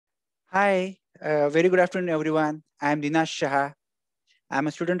Hi, very good afternoon, everyone. I'm Dinesh Shah. I'm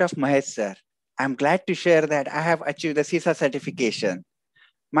a student of Mahesh sir. I'm glad to share that I have achieved the CISA certification.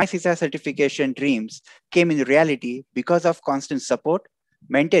 My CISA certification dreams came in reality because of constant support,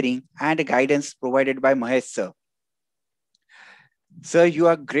 mentoring, and guidance provided by Mahesh sir. Sir, you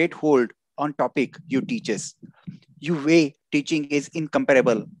are great hold on topic you teaches. Your way teaching is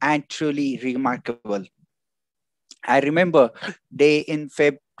incomparable and truly remarkable. I remember day in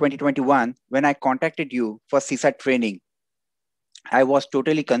Feb 2021 when I contacted you for CISA training. I was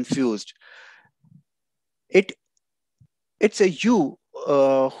totally confused. It it's a you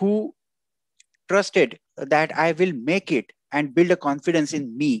who trusted that I will make it and build a confidence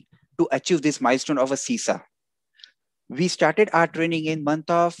in me to achieve this milestone of a CISA. We started our training in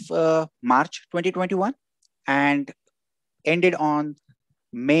month of March 2021 and ended on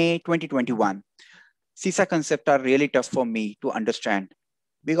May 2021. CISA concepts are really tough for me to understand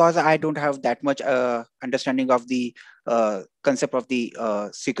because I don't have that much understanding of the concept of the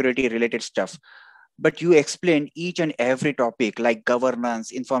security related stuff. But you explain each and every topic like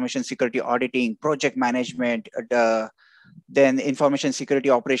governance, information security auditing, project management, then information security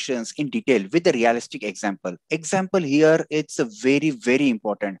operations in detail with a realistic example. Example here, it's a very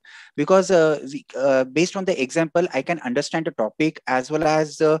important because based on the example, I can understand the topic as well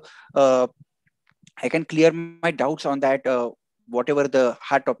as uh, I can clear my doubts on that. Whatever the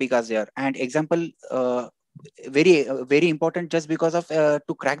hard topic is there, and example very important just because of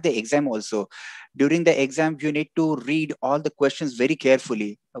to crack the exam also. During the exam you need to read all the questions very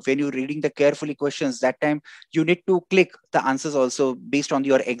carefully. When you're reading the carefully questions, that time you need to click the answers also based on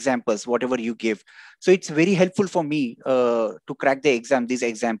your examples whatever you give. So it's very helpful for me to crack the exam, these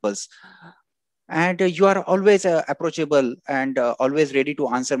examples. And you are always approachable and always ready to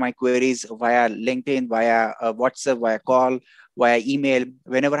answer my queries via LinkedIn, via WhatsApp, via call, via email.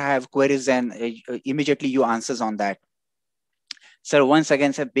 Whenever I have queries, then immediately you answers on that. Sir, once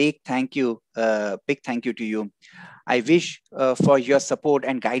again, sir, big thank you to you. I wish for your support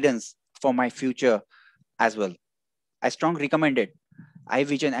and guidance for my future as well. I strongly recommend it.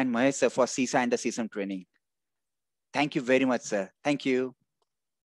 IEVISION and Mahesh sir for CISA and the CISM training. Thank you very much, sir. Thank you.